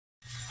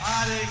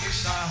Hare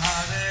Krishna,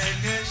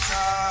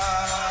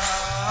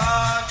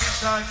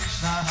 Krishna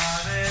Krishna,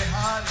 Hare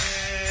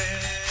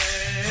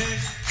Hare,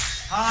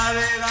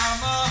 Hare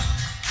Rama,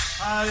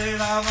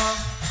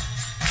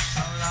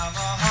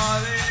 Rama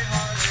Hare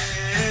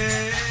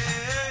Hare.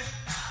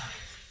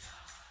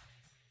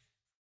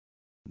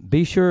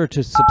 Be sure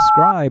to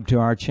subscribe to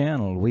our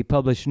channel. We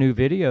publish new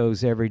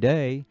videos every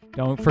day.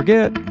 Don't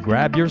forget,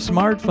 grab your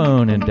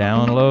smartphone and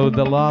download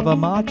the Lava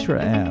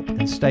Matra app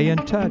and stay in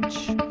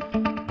touch.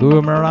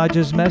 Guru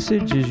Maharaj's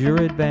message is your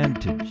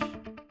advantage.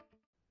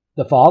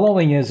 The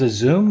following is a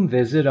Zoom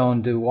visit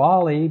on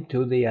Diwali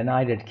to the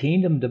United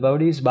Kingdom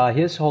devotees by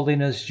His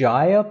Holiness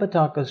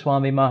Jayapataka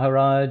Swami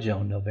Maharaj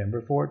on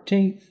November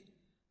 14th,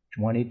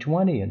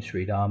 2020 in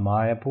Sri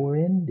Mayapur,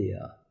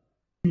 India.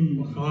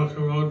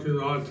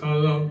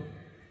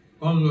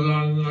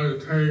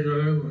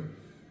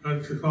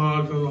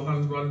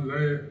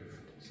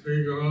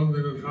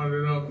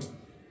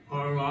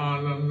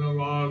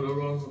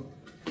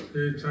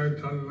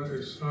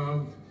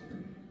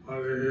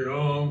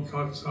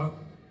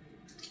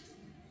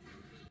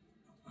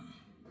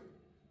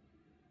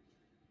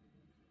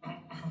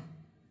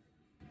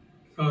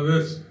 So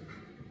this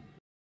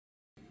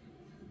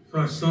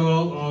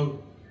festival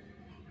of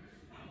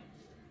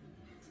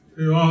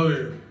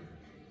Diwali.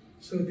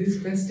 So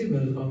this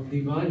festival of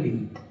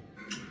Diwali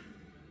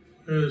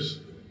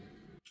is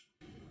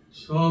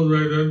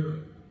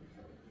celebrated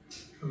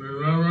in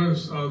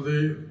remembrance of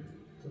the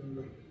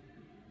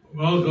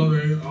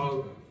welcoming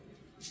of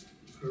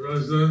the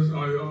residents of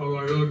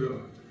Ayodhya.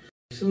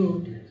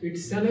 So it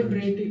is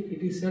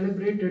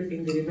celebrated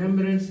in the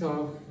remembrance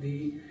of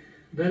the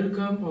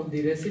welcome of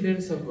the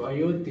residents of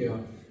Ayodhya,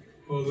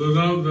 who lit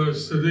up their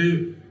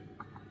city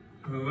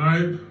in the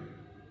night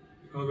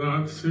so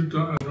that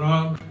Sita and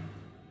Ram,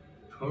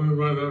 coming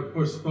by their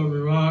Pushpa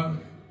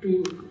Viman,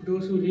 to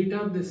those who lit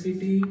up the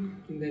city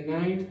in the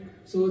night,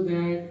 so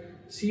that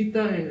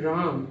Sita and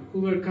Ram,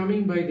 who were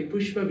coming by the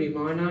Pushpa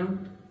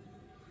Vimana,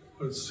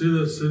 would see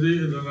the city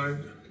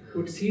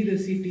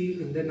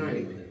in the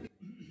night.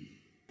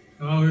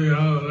 Now we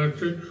have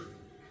electric.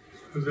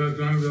 At that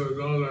time there was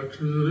no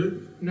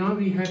electricity. Now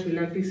we have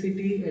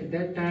electricity. At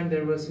that time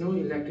there was no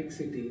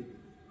electricity.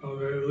 So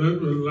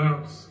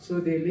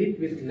they lit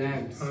with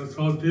lamps. That's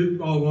called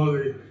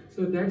Deepavali.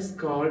 So that's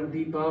called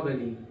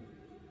Deepavali.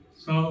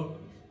 So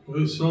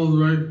we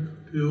celebrate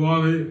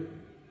Diwali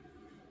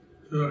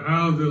to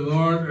have the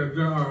Lord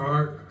enter our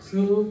heart.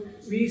 So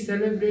we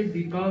celebrate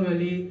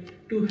Deepavali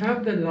to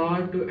have the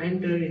Lord to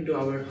enter into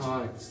our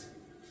hearts.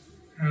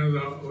 And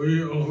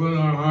we open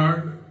our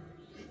heart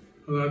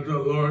to let the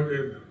Lord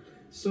in.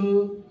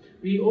 So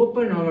we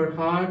open our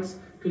hearts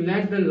to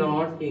let the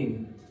Lord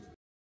in.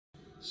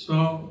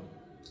 So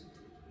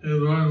He is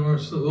very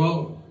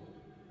merciful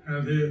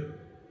and He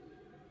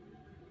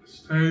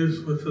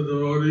stays with the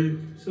devotee.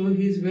 So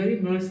He is very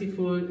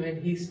merciful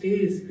and He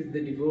stays with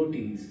the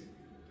devotees.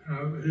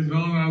 And He's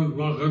known as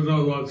Bhakta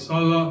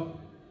Vatsala.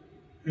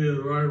 He is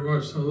very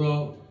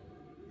merciful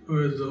to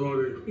His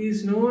devotee. He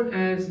is known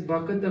as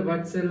Bhakta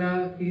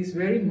Vatsala. He is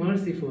very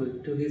merciful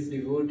to His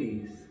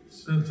devotees.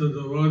 Since the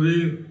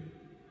devotee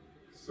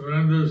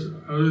surrenders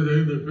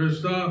everything to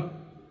Krishna,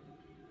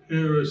 He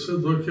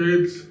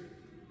reciprocates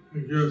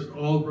and gives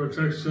all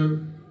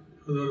protection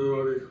to the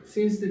devotee.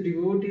 Since the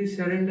devotee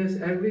surrenders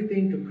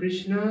everything to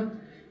Krishna,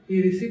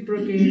 he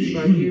reciprocates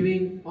by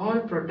giving all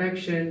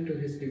protection to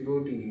his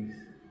devotees.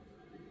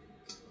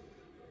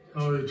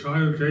 So we try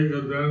to take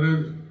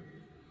advantage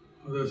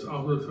of this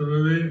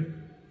opportunity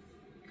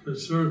to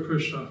serve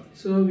Krishna.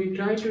 So we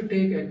try to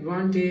take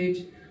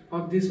advantage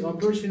of this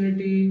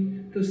opportunity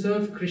to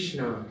serve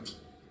Krishna.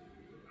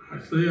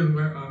 Actually, in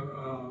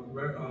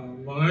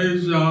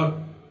Malaysia,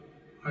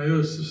 I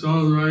used to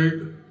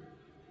celebrate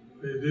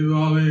the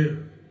Diwali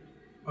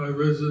by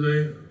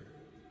visiting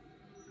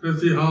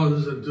 50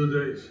 houses in 2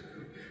 days.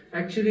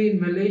 Actually, in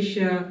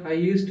Malaysia, I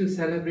used to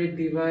celebrate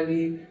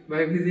Diwali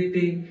by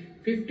visiting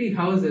 50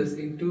 houses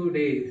in 2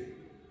 days.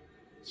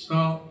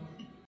 So,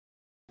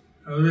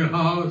 every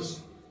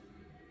house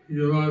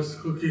give us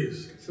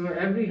cookies. So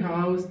every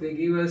house they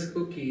give us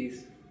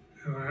cookies.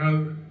 And I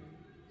had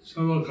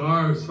several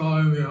cars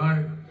following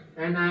behind.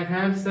 And I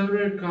have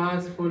several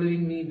cars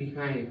following me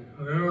behind.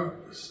 And they were,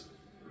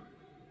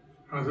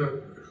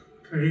 after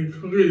taking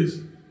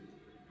cookies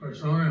for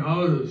so many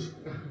houses,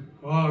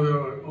 wow, they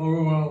were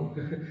overwhelmed.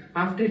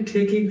 After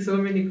taking so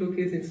many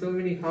cookies in so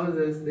many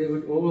houses, they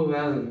would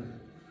overwhelm.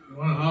 In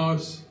one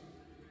house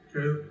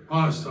gave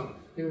pasta.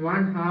 In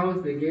one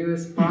house, they gave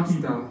us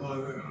pasta.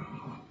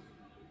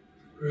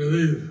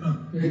 Relief.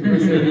 It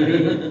was a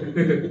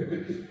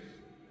relief.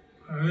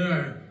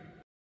 Anyway,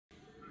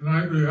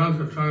 tonight we have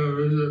to try to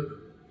visit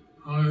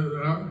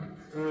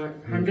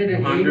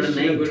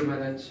 108 Guru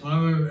Maharaj.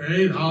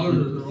 108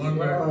 houses in one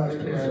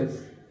day.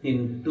 Yes.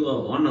 In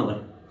 1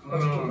 hour.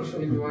 1 hour.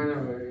 In 1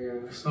 hour,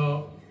 yeah.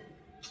 So,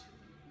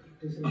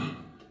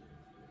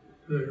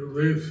 they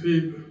leave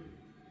feet,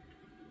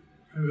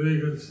 and they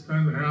can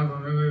spend half a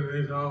minute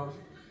in each house.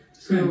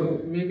 So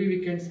maybe we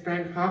can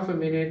spend half a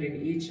minute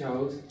in each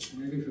house.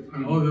 I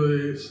hope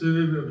to be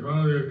seated in front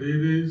of your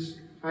deities.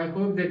 I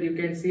hope that you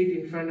can sit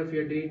in front of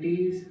your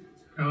deities.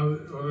 And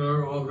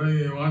whatever offering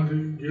you want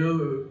to give,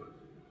 you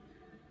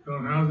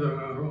don't have to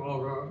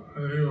offer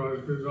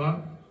anything if you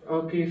want.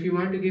 Okay, if you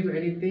want to give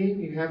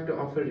anything, you have to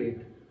offer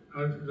it.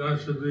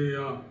 That should be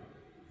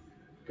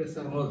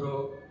Prasad.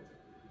 also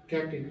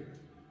Kept in.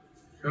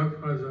 kept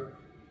present.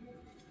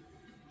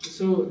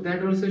 So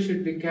that also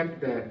should be kept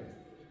there.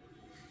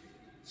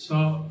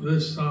 So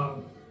this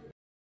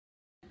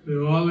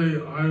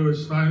Diwali, I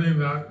was finding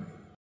that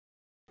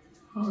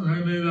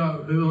maybe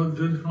that people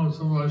didn't come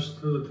so much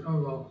to the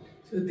temple.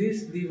 So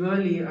this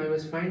Diwali, I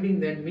was finding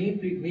that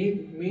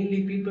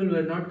mainly people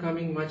were not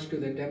coming much to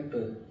the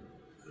temple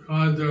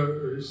Because they're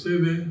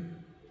receiving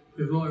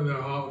people in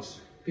their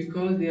house.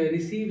 because they are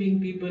receiving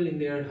people in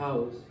their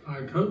house. I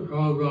took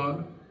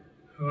Prabhupada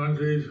and went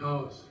to each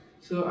house.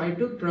 So I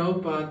took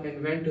Prabhupada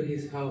and went to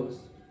his house,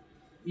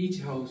 each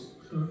house.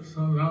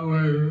 So that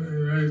way we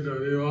made the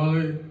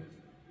Diwali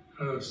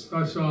a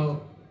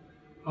special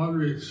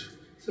outreach.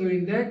 So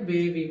in that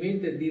way, we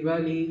made the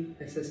Diwali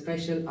as a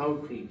special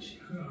outreach.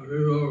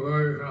 People were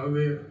very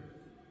happy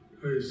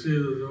to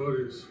receive the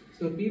devotees.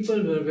 So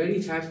people were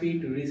very happy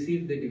to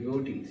receive the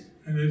devotees.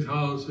 In each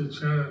house we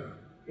chanted.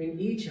 In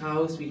each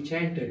house we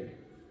chanted.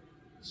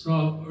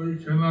 So we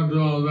cannot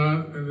do all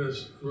that in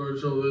this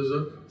virtual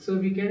visit, So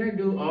we cannot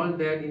do all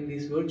that in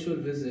this virtual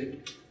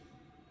visit.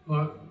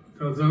 but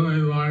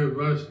definitely my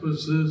best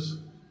wishes,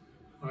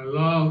 my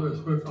love is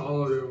with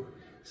all of you.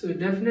 So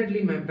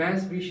definitely my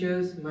best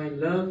wishes, my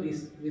love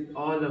is with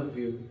all of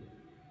you.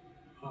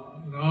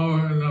 Now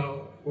we're in a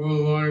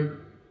worldwide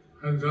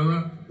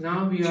pandemic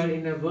Now we are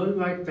in a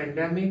worldwide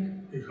pandemic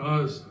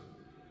because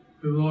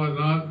people are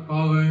not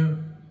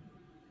following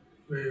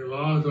the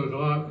laws of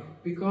God,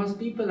 because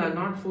people are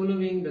not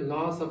following the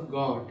laws of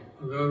God.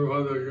 and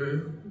therefore they're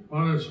getting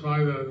punished by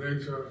the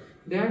nature.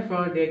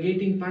 Therefore they are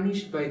getting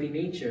punished by the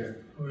nature.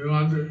 We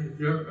want to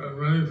get as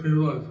many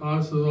people as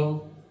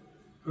possible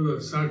to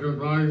the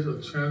sacrifice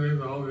of chanting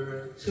the holy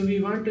name. So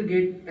we want to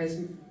get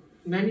as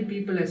many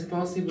people as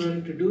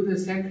possible to do the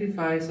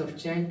sacrifice of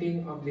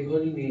chanting of the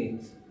holy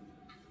names.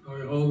 So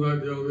we hope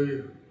that you'll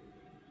be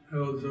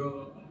able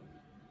to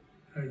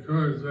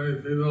encourage many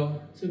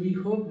people So we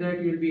hope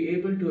that you'll be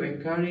able to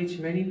encourage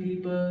many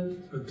people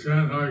to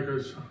chant Hare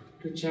Krishna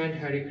to chant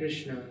Hare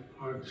Krishna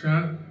or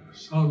chant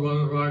some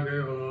bona fide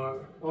name of God.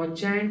 or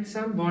chant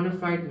some bona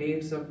fide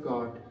names of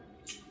God.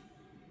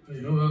 The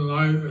human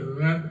life is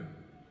meant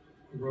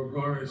for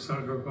performing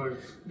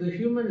sacrifice. The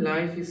human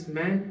life is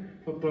meant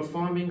for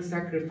performing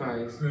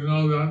sacrifice. We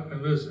know that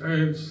in this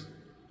age,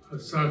 a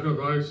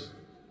sacrifice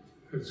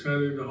is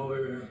chanting the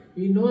holy name.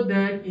 We know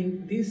that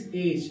in this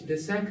age, the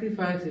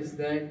sacrifice is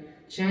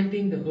that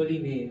chanting the holy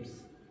names.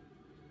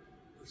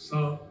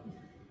 So,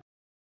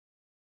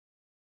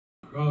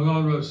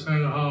 Prabhupada was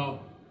saying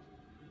how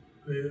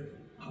the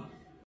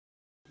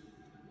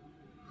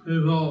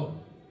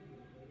people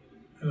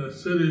in the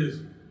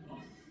cities,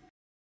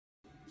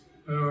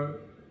 they were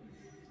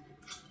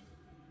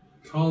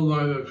told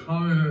by the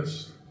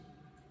communists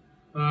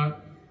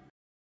that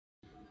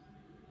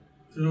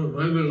you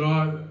pray to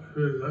God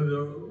who is in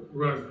the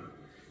red.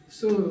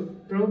 So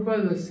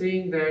Prabhupada was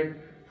saying that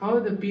how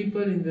the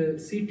people in the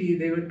city,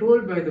 they were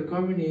told by the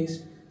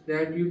communists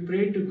that you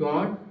pray to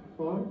God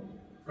for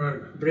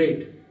Right.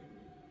 bread.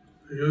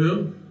 They give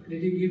you,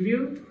 Did he give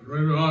you?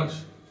 pray to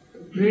us,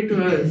 Pray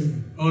to us,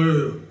 I'll give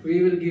you.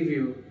 we will give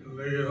you. And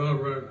they give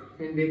out bread.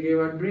 And they gave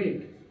out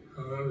bread.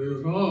 And then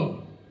he goes,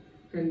 oh,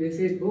 And they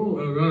said, oh,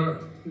 they're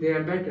better. they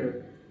are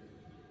better.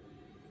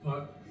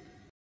 But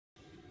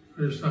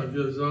Krishna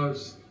gives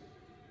us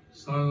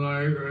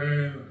sunlight,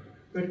 rain,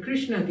 But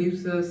Krishna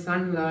gives us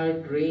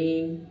sunlight,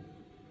 rain.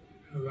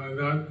 and by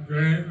that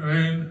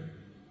rain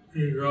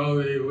we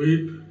grow the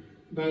wheat,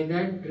 By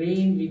that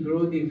rain we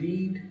grow the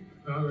wheat.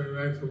 that we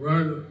make the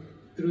bread.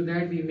 Through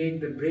that we make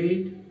the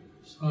bread.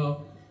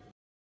 So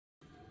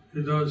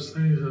he does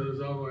things in his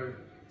own way.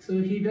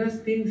 So he does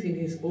things in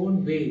his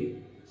own way.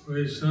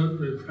 We should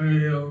repay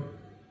him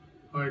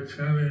by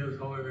chanting his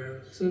holy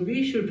names. So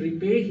we should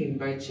repay him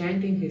by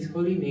chanting his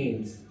holy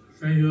names.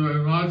 Thank you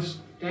very much.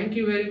 Thank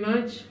you very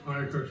much.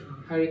 Hare Krishna.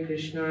 Hare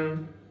Krishna.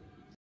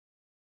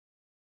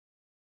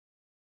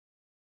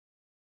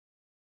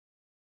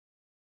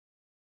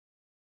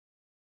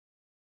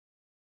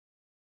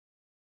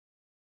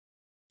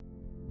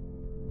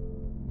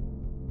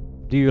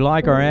 Do you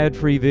like our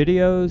ad-free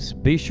videos?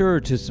 Be sure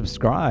to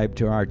subscribe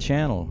to our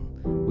channel.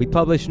 We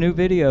publish new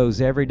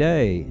videos every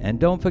day, and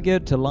don't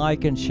forget to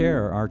like and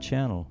share our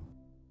channel.